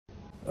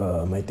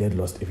My dad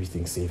lost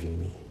everything saving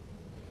me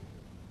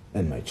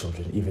and my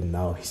children. Even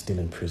now, he's still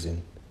in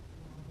prison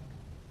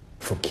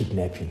for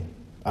kidnapping.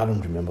 I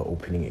don't remember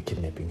opening a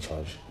kidnapping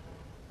charge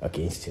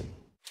against him.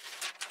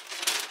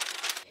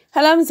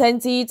 Hello,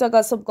 Mzansi.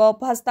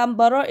 Pastor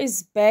Mboro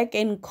is back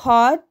in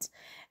court.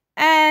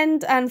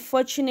 And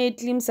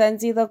unfortunately,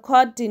 Mzansi, the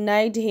court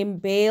denied him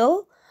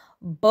bail.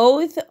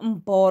 Both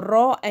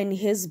Mboro and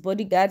his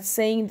bodyguard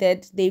saying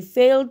that they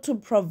failed to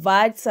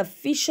provide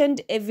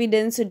sufficient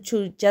evidence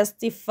to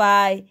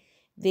justify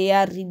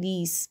their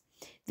release.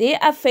 They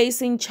are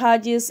facing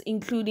charges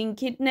including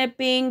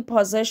kidnapping,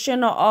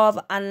 possession of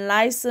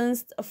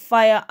unlicensed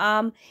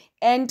firearm,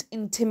 and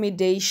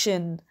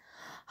intimidation.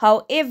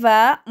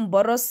 However,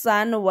 Mboro's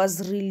son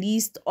was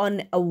released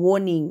on a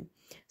warning.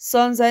 So,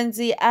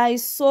 Mzansi, I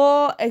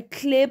saw a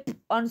clip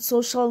on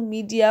social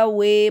media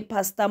where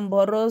Pastor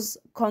Mboro's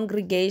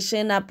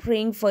congregation are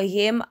praying for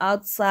him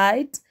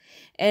outside,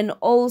 and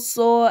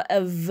also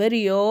a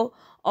video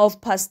of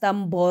Pastor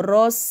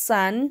Mboro's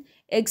son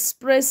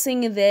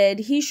expressing that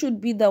he should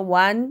be the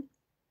one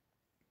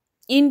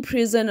in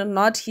prison and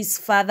not his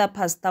father,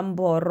 Pastor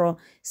Mboro,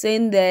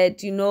 saying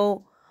that, you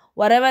know,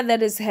 whatever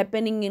that is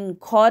happening in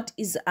court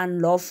is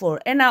unlawful.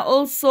 And I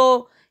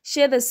also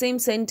share the same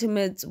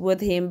sentiments with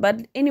him.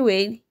 But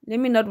anyway, let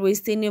me not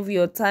waste any of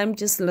your time.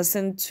 Just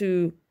listen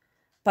to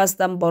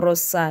Pastor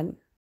Mboro's son.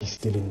 He's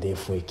still in there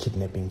for a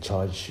kidnapping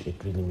charge. It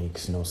really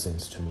makes no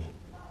sense to me.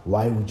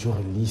 Why would you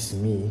release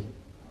me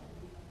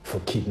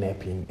for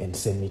kidnapping and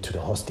send me to the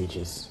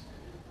hostages?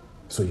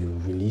 So you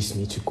release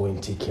me to go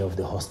and take care of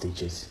the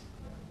hostages.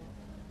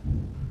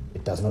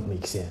 It does not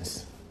make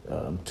sense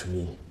to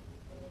me.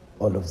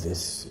 All of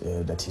this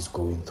that he's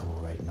going through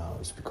right now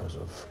is because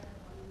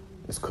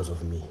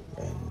of me,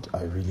 and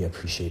I really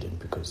appreciate him,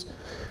 because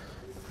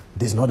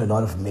there's not a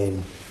lot of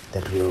men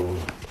that will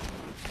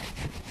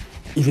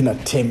even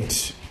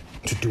attempt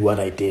to do what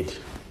I did.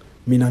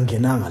 Mina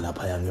ngenanga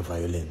lapha yange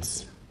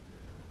violence,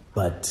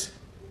 but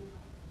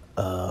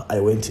I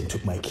went and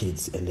took my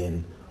kids, and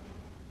then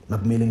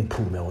nakumele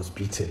ngiphume, I was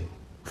beaten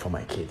for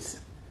my kids.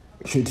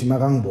 Shuthi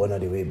makangibona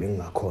the way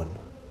bengakhona,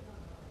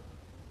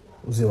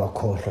 uze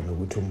wakhohlwa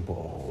nokuthi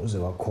umboro, uze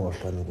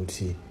wakhohlwa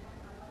nokuthi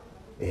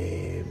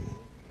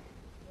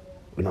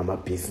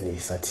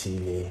unamabhizinisi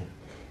athile,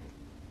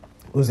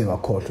 uze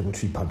wakhohlwa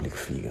ukuthi uyi-public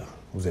figure,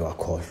 uze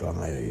wakhohlwa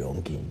ngayo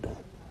yonke into.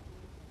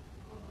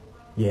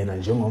 Yena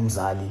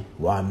njengomzali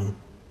wami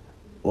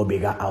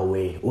obeka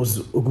aware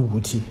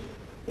ukuthi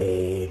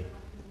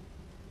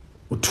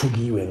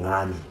uthukiwe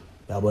ngami,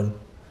 yabona.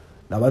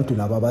 Labantu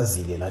laba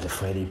bazile la the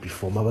Friday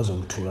before,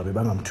 mabazomthuka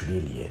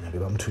bebangamthukeli yena,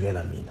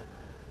 bebamthukela mina.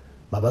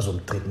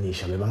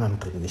 Babazomthreatenisha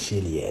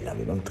bebangamthreatenisheli yena,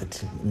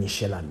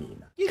 bebamthreatenishela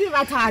mina.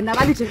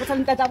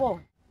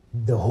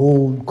 The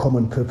whole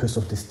common purpose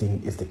of this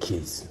thing is the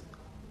kids.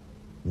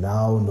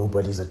 Now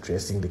nobody's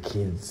addressing the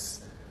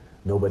kids.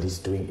 Nobody's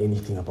doing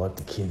anything about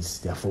the kids.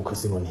 They're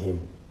focusing on him.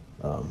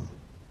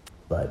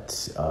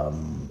 But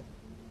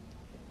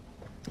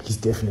he's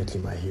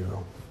definitely my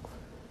hero.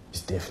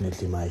 He's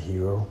definitely my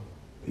hero.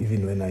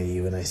 Even when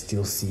I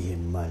still see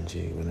him,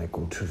 manje, when I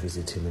go to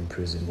visit him in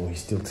prison,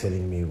 he's still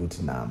telling me,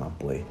 nah, my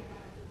boy,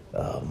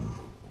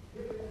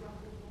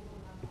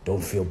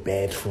 don't feel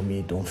bad for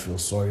me, don't feel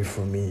sorry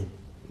for me,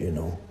 you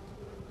know.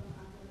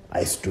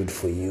 I stood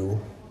for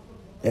you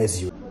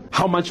as you.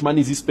 How much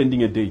money is he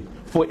spending a day?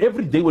 For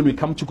every day when we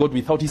come to court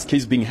without his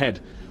case being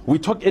heard, we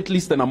talk at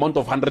least an amount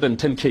of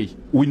 110K.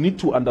 We need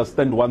to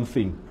understand one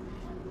thing.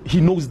 He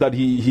knows that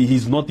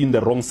he's not in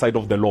the wrong side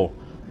of the law.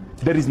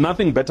 There is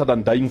nothing better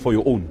than dying for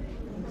your own.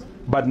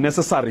 But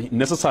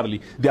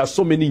necessarily, there are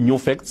so many new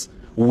facts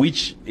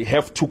which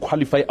have to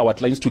qualify our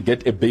clients to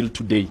get a bail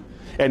today.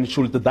 And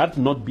should that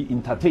not be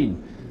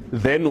entertained,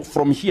 then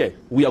from here,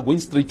 we are going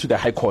straight to the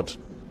High Court.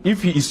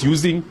 If he is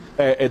using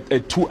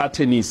 2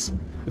 attorneys,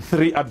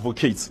 3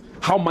 advocates,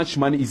 how much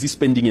money is he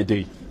spending a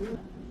day?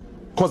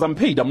 Because I'm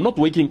paid, I'm not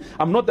working,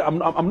 I'm not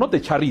a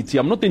charity,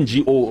 I'm not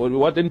NGO or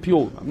what,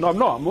 NPO.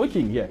 No, I'm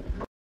working here.